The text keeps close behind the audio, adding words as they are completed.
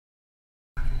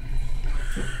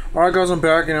Alright guys, I'm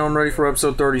back and I'm ready for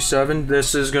episode 37.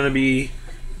 This is going to be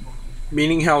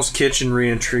Meeting House Kitchen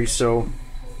Reentry, so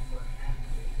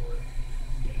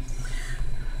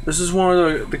this is one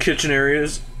of the kitchen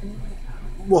areas.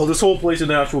 Well, this whole place in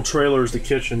the actual trailer is the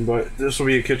kitchen, but this will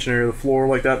be a kitchen area. The floor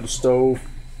like that, the stove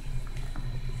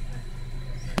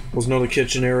was another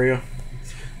kitchen area.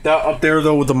 That up there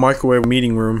though with the microwave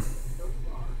meeting room.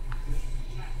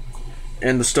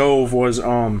 And the stove was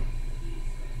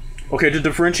okay, to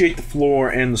differentiate the floor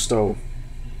and the stove.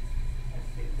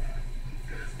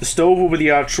 The stove will be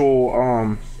the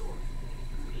actual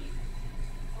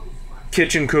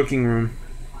kitchen cooking room.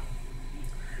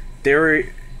 The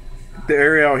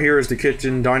area out here is the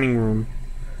kitchen dining room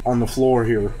on the floor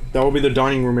here. That will be the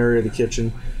dining room area of the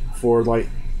kitchen for like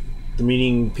the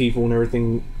meeting people and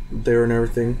everything there and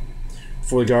everything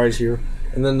for the guys here.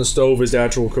 And then the stove is the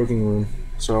actual cooking room.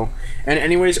 So, and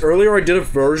anyways, earlier I did a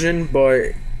version,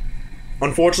 but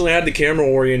unfortunately I had the camera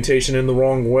orientation in the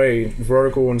wrong way,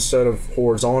 vertical instead of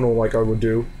horizontal like I would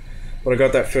do. But I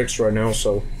got that fixed right now,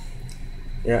 so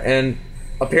yeah. And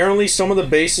apparently some of the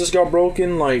bases got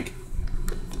broken, like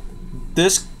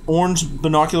this orange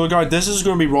binocular guy. This is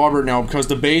going to be Robert now because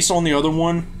the base on the other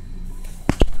one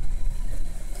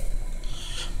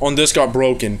on this got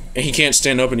broken and he can't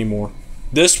stand up anymore.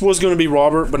 This was going to be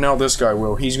Robert, but now this guy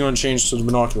will. He's going to change to the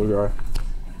binocular guy.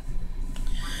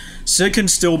 Sid can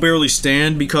still barely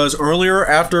stand because earlier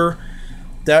after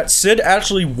that, Sid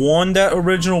actually won that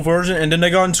original version and then they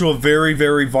got into a very,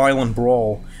 very violent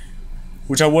brawl,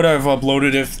 which I would have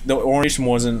uploaded if the orientation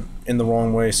wasn't in the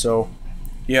wrong way. So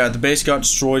yeah, the base got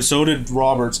destroyed, so did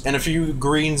Robert's, and a few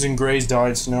greens and grays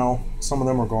died, so now some of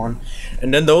them are gone.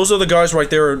 And then those are the guys right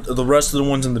there, the rest of the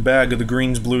ones in the bag are the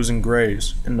greens, blues, and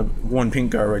grays, and the one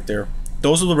pink guy right there.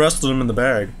 Those are the rest of them in the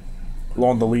bag,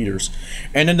 along the leaders.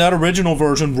 And in that original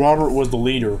version, Robert was the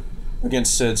leader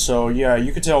against Sid, so yeah,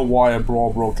 you could tell why a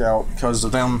brawl broke out, because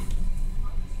of them.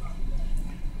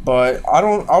 But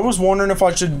I was wondering if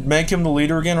I should make him the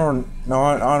leader again or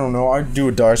not. I don't know, I'd do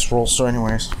a dice roll, so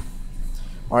anyways.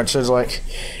 Alright, so it's like,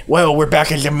 well, we're back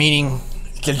at the meeting,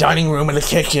 the dining room and the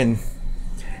kitchen,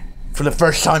 for the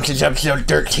first time since episode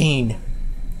 13.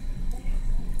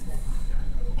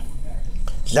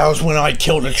 That was when I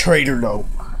killed a traitor, though.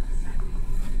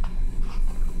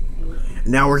 And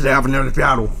now we're having another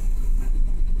battle.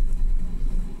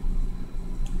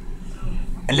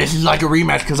 And this is like a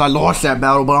rematch because I lost that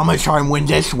battle, but I'm gonna try and win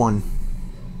this one.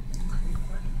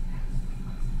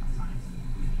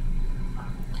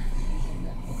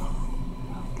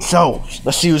 So,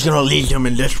 let's see who's gonna lead him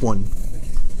in this one.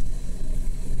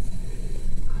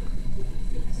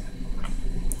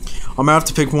 I'm gonna have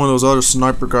to pick one of those other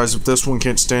sniper guys. If this one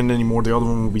can't stand anymore, the other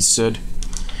one will be Sid.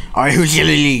 Alright, who's gonna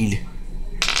lead?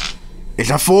 It's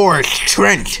a 4, it's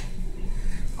Trent.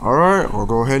 Alright, I'll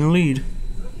go ahead and lead.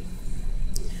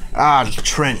 Ah, it's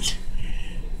Trent.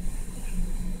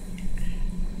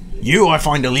 You I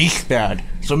find the least bad,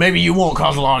 so maybe you won't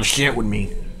cause a lot of shit with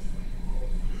me.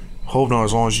 Hope not,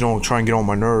 as long as you don't try and get on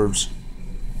my nerves.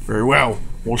 Very well.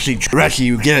 We'll see. Rest of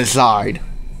you, get inside.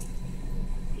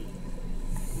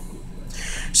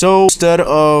 So, instead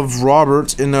of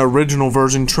Robert, in the original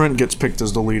version, Trent gets picked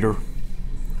as the leader.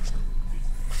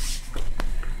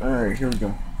 Alright, here we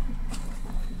go.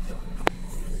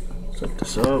 Set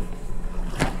this up.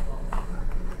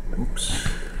 Oops.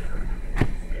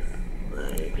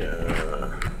 There you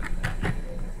go.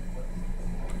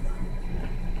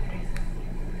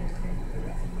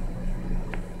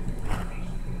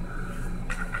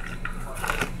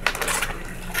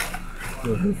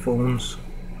 The headphones.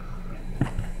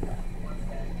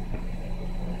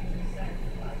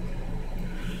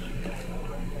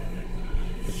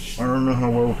 I don't know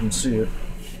how well we can see it.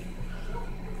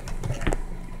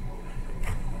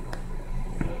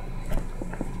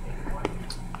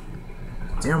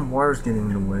 Damn wire's getting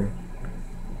in the way.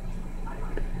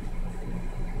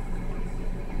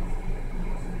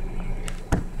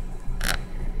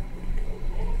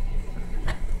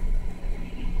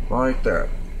 Like that.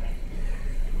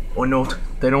 Oh no,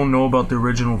 they don't know about the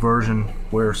original version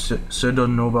where Sid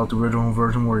doesn't know about the original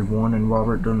version where he won, and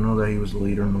Robert doesn't know that he was the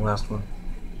leader in the last one.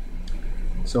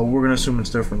 So we're gonna assume it's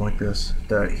different like this.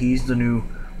 That he's the new.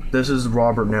 This is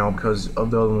Robert now because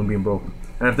of the other one being broken.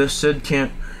 And if this Sid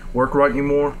can't work right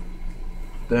anymore,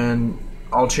 then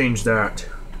I'll change that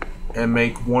and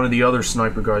make one of the other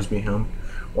sniper guys be him,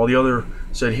 while the other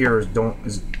Sid here is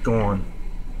gone.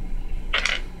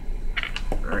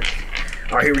 Alright,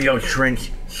 here we go,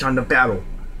 Trent. It's on the battle.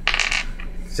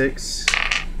 6.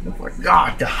 Oh my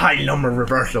god, the high number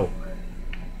reversal.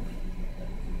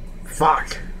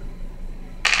 Fuck.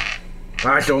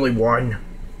 That's only one.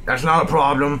 That's not a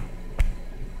problem.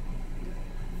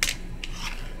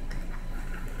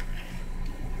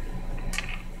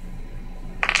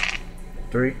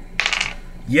 Three.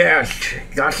 Yes!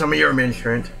 Got some of your men,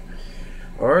 Trent.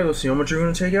 Alright, let's see how much you're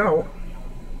gonna take out.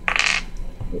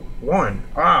 1.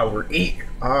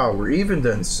 We're even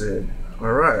then, Sid.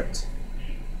 Alright.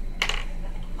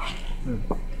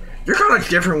 You're kind of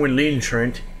different when leading,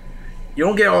 Trent. You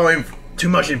don't get all too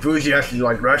much enthusiastic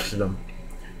like the rest of them.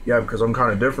 Yeah, because I'm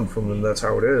kind of different from them, that's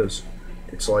how it is.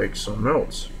 It's like something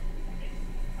else.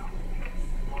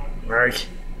 Right?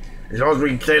 As long as we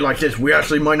can stay like this, we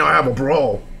actually might not have a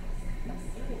brawl.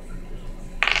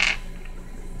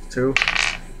 2.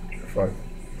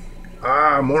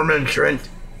 5. More men, Trent.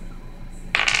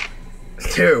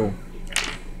 2.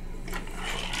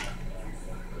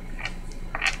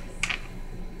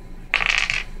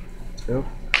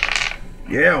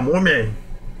 Yeah, more men.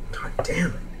 God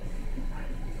damn it.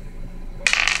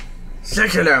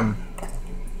 6 of them.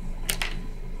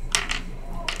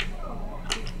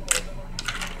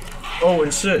 Oh,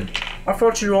 and Sid, I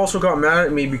thought you also got mad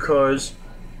at me because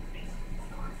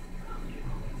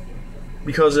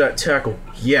of that tackle.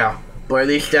 Yeah, but at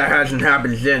least that hasn't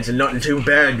happened since, and nothing too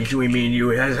bad between me and you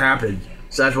has happened.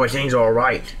 So that's why things are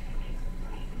alright.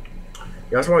 Yeah,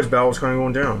 that's why his battle's kind of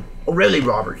going down. Oh, really,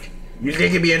 Robert? You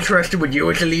think he'd be interested with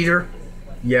you as a leader?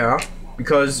 Yeah,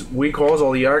 because we cause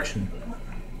all the action.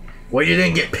 Well, you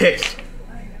didn't get picked.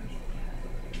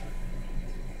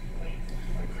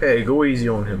 Hey, go easy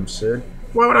on him, Sid.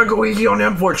 Why would I go easy on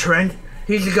him for, Trent?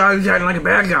 He's the guy who's acting like a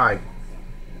bad guy.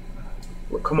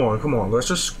 Well, come on. Let's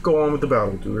just go on with the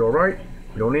battle, dude, alright?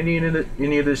 We don't need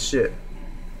any of this shit.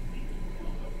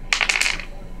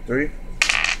 3.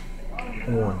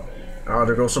 1.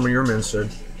 There goes some of your men, Sid.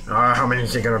 How many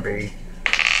is it gonna be?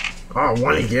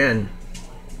 1 again.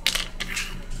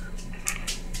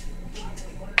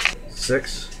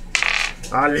 6.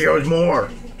 There's more.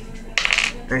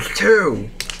 There's 2.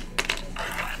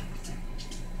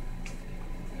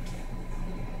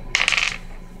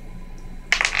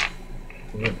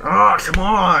 Come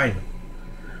on!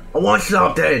 I want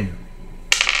something!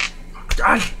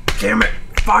 God damn it!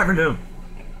 5 of them!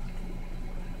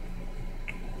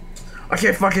 I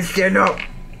can't fucking stand up!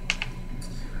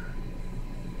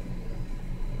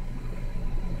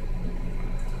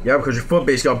 Yeah, because your foot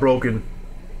base got broken.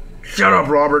 Shut up,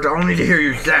 Robert. I don't need to hear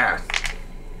your sass.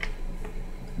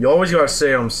 You always gotta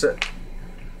say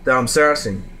that I'm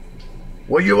sassing.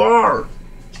 Well, you are!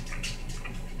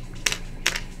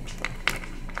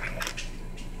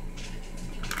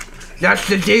 That's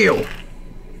the deal.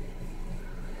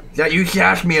 That you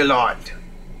sass me a lot.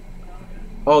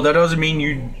 Oh, that doesn't mean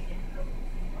you...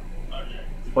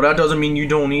 Well, that doesn't mean you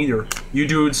don't either. You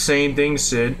do the same thing,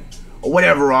 Sid.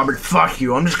 Whatever, Robert. Fuck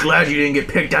you. I'm just glad you didn't get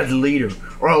picked as the leader.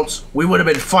 Or else, we would have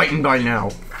been fighting by now.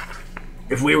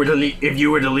 If you were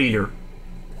the leader.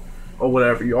 Oh,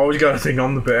 whatever. You always gotta think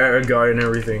I'm the bad guy and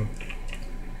everything.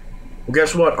 Well,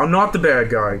 guess what? I'm not the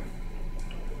bad guy.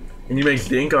 And you may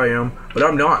think I am, but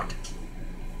I'm not.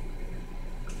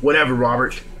 Whatever,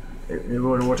 Robert. Hey,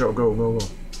 watch out. Go.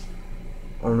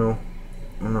 Oh, no.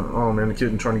 Oh, man. The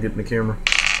kid trying to get in the camera.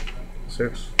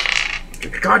 6.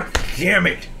 God damn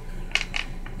it.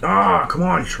 Come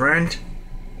on, Trent.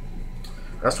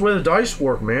 That's the way the dice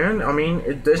work, man. I mean,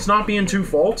 it's not being too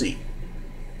faulty.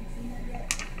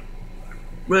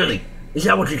 Really? Is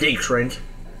that what you think, Trent?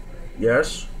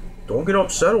 Yes. Don't get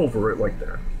upset over it like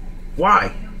that.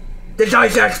 Why? The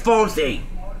dice act's faulty.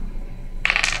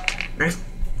 It's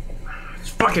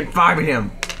fucking 5 of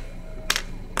him.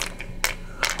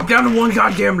 I'm down to 1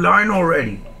 goddamn line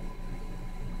already.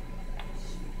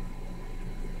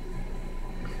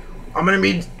 I'm gonna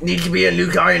need to be a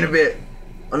new guy in a bit.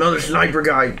 Another sniper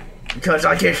guy. Because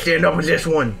I can't stand up with this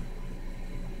one.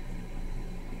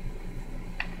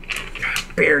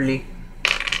 Barely.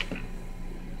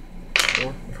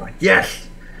 4, 5. Yes!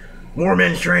 More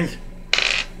men, Trent.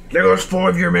 There goes 4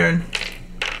 of your men.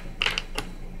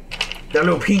 That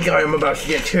little pink guy I'm about to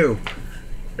get too.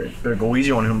 Better go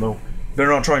easy on him though. Better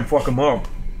not try and fuck him up.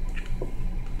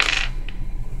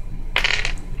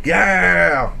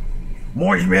 Yeah!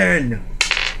 More men!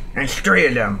 And 3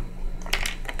 of them.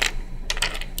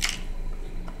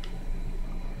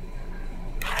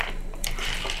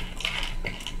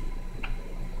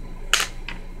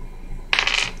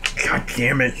 God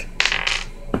damn it.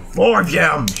 4 of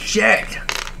them! Shit!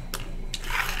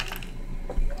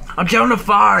 I'm down to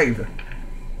 5!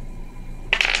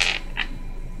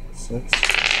 6.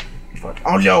 5.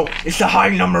 Oh no! It's the high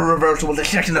number reversal with a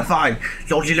 6 and a 5!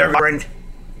 Don't you dare, friend!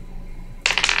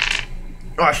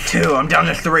 Oh, it's 2. I'm down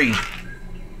to 3.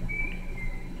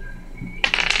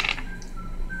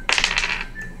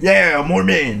 Yeah, more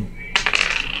men.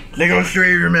 They go straight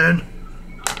here, man.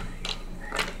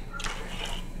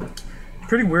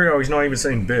 Pretty weird how he's not even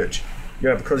saying bitch.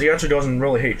 Yeah, because he actually doesn't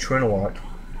really hate Trent a lot.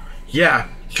 Yeah,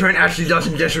 Trent actually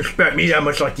doesn't disrespect me that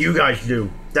much like you guys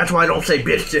do. That's why I don't say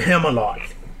bitch to him a lot.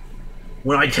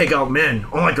 When I take out men,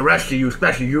 unlike the rest of you,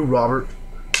 especially you, Robert.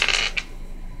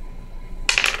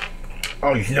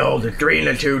 Oh, you know, the 3 and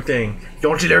the 2 thing.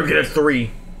 Don't you dare get a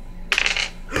 3.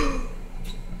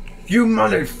 You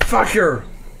motherfucker!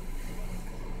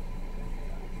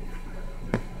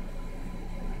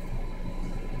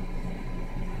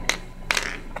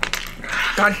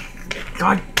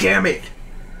 God damn it!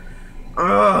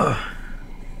 Ugh.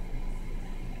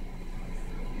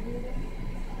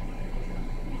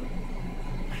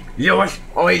 You know what?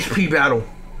 All HP battle.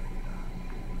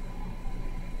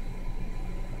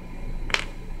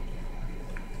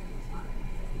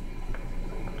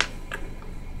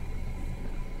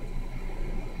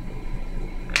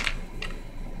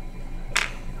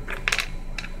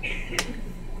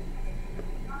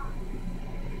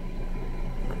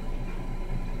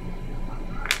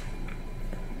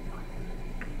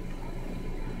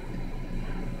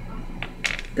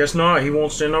 Guess not, he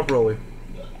won't stand up really.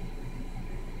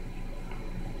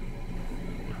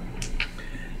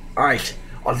 Alright,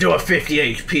 I'll do a 50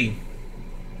 HP.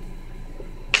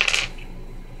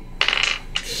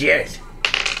 Shit.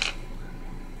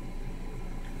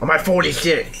 I'm at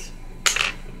 46.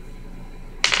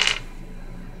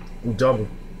 Double.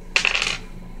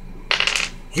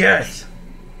 Yes.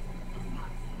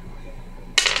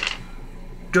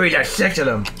 Dude, there's 6 of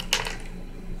them.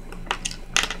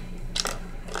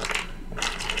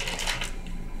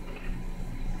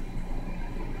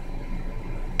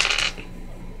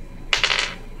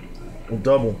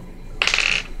 Double.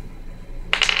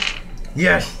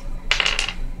 Yes.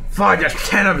 5, that's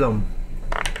 10 of them.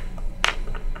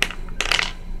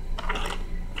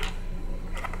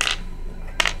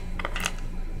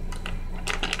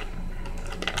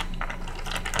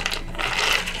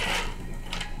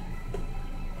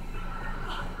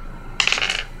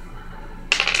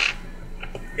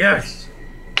 Yes.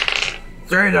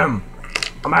 3 of them.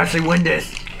 I'm actually win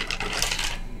this.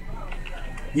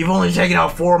 You've only taken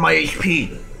out 4 of my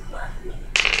HP.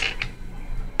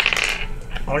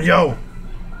 Oh, yo.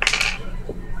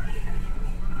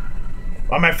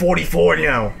 I'm at 44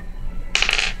 now.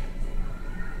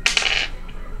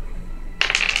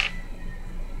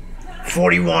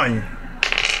 $41.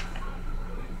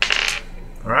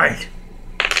 Alright.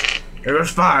 There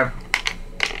goes 5.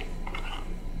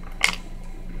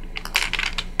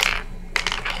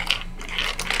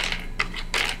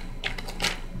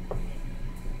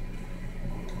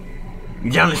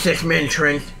 You're down to 6 men,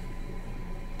 Trent.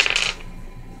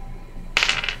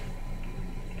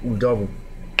 Ooh, double.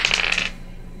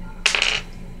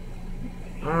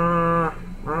 I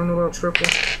don't know about triple.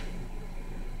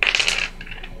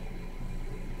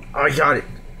 I got it.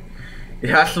 It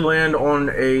has to land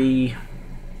on a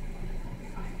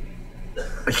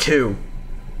 2.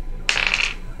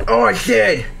 Oh, I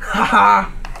did! Haha!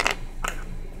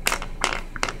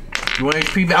 You want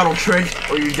HP battle, Trent,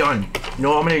 or are you done?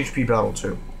 No, I'm an HP battle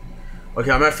too. Okay,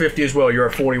 I'm at 50 as well. You're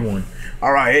at 41.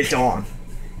 Alright, it's on.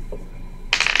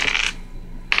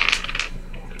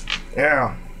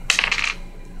 Yeah.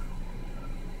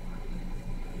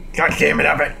 God damn it,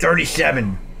 I'm at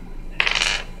 37.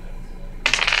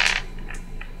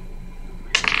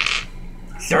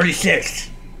 36.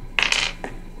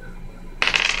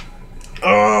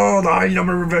 Oh, the high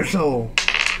number reversal.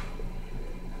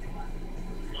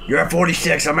 You're at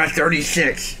 46, I'm at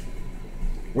 36.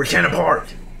 We're 10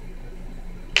 apart.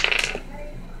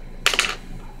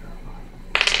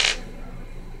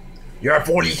 You're at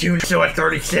 42, still at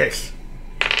 36.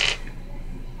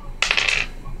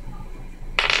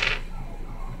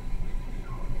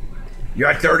 You're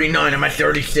at 39, I'm at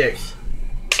 36.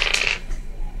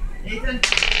 Nathan?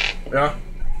 Yeah?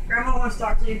 Grandma wants to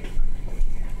talk to you.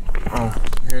 Oh,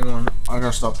 hang on. I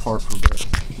gotta stop part for a bit.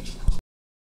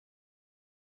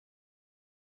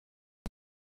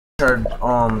 Tried,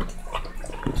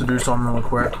 to do something real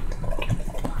quick.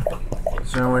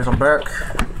 So anyways, I'm back.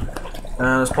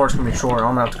 And this part's gonna be short.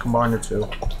 I'm gonna have to combine the two.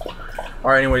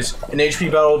 Alright, anyways, in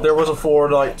HP battle, there was a 4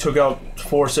 that like, took out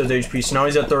 4 Sid's HP, so now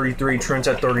he's at 33, Trent's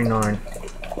at 39.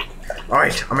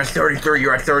 Alright, I'm at 33,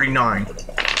 you're at 39.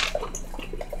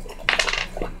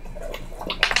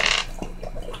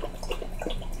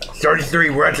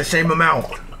 $33, we're at the same amount.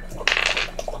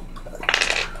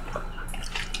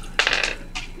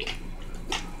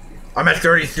 I'm at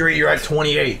 33, you're at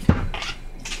 28.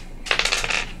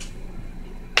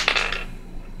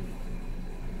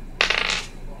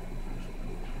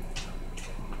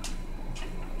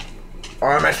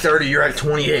 I'm at 30, you're at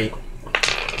 28.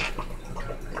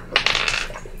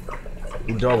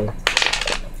 You double.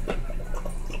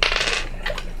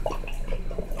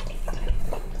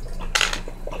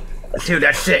 Dude,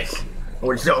 that's 6.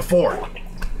 Or it's 4.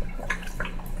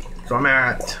 So I'm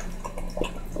at...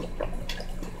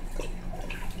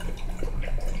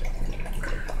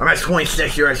 I'm at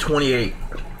 26, you're at 28.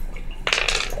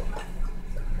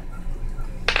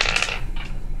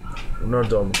 No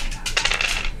double.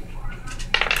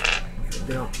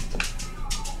 Get out.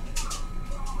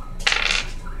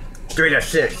 3, that's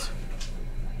 6.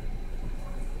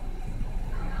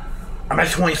 I'm at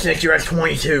 26, you're at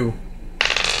 22.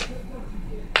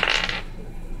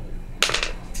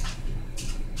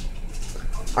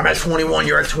 I'm at 21,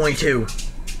 you're at 22.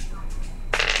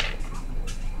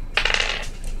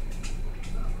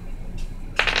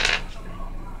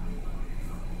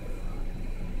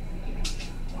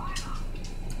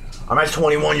 I'm at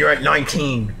 21, you're at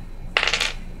 19.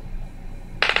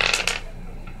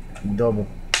 Double.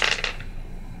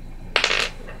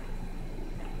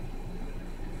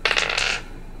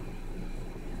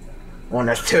 One,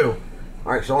 that's 2.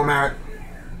 Alright, so I'm at...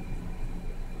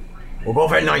 We're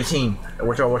both at 19.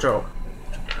 Watch out, watch out.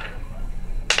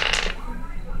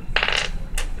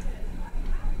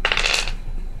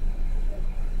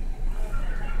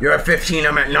 You're at 15,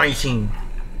 I'm at 19.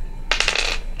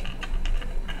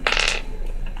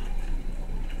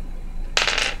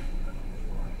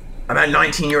 I'm at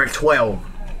 19, you're at 12.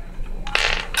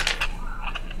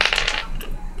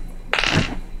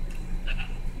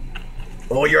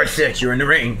 Oh, you're at 6, you're in the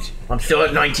range. I'm still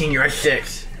at 19, you're at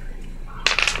 6.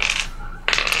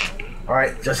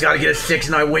 Alright, just gotta get a 6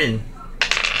 and I win.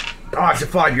 Oh, it's a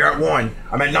 5, you're at 1.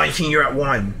 I'm at 19, you're at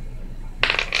 1.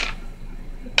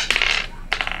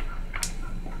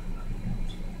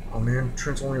 Oh man,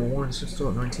 Trent's only at 1, so it's still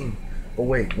at 19. But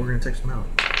wait, we're gonna take some out.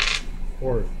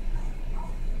 Or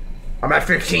I'm at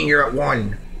 15, you're at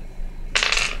 1.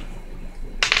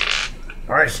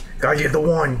 Alright, gotta get the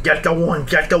 1, get the 1,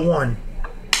 get the 1.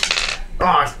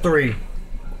 Ah, it's 3.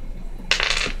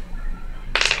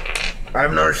 I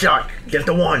have another shot. Get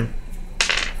the 1.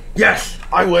 Yes,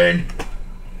 I win.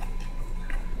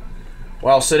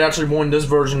 wow, Sid actually won this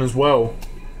version as well.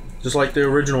 Just like the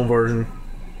original version.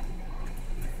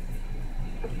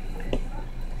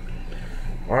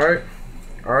 Alright.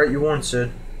 Alright, you won,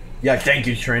 Sid. Yeah, thank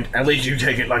you, Trent. At least you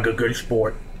take it like a good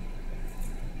sport.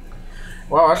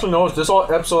 Well, actually, no, this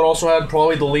episode also had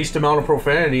probably the least amount of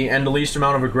profanity and the least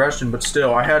amount of aggression, but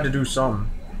still, I had to do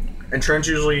something. And Trent's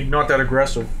usually not that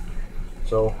aggressive.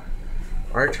 So,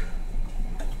 alright.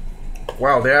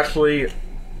 Wow, they actually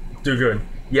do good.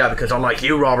 Yeah, because unlike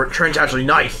you, Robert, Trent's actually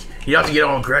nice. He doesn't get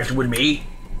all aggressive with me.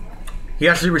 He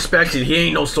actually respects it. He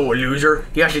ain't no sore loser.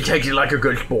 He actually takes it like a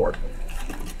good sport.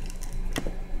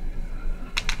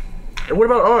 And what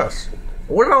about us?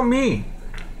 What about me?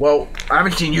 Well, I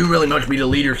haven't seen you really much be the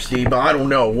leader, Steve, but I don't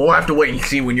know. We'll have to wait and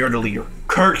see when you're the leader.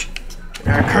 Kurt's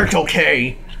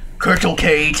okay. Kurt's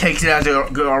okay. He takes it as a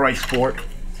good, alright sport.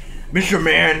 Mr.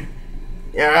 Man,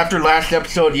 yeah, after last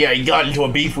episode, yeah, he got into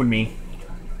a beef with me.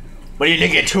 But he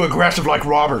didn't get too aggressive like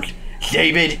Robert.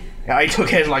 David, yeah, he took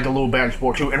his like a little bad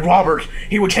sport too. And Robert,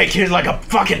 he would take his like a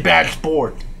fucking bad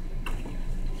sport.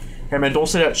 Hey man, don't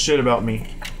say that shit about me.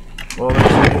 Well,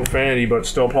 there's some profanity, but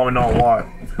still probably not a lot.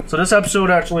 So this episode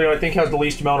actually, I think, has the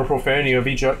least amount of profanity of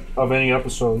any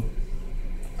episode.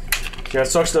 Yeah, it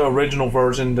sucks the original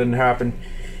version didn't happen.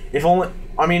 If only,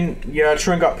 I mean, yeah,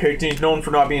 Trent got picked, and he's known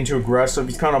for not being too aggressive.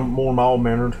 He's kind of more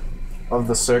mild-mannered of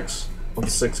the six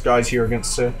guys here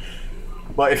against Sid.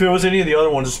 But if it was any of the other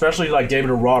ones, especially like David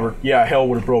or Robert, yeah, hell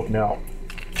would have broken out.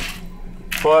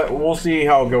 But we'll see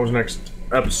how it goes next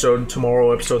episode,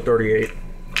 tomorrow, episode 38.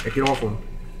 Take it off him.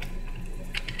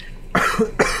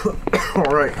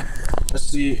 Alright,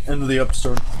 that's the end of the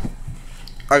episode.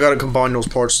 I gotta combine those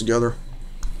parts together.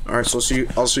 Alright, so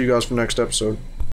I'll see you guys for next episode.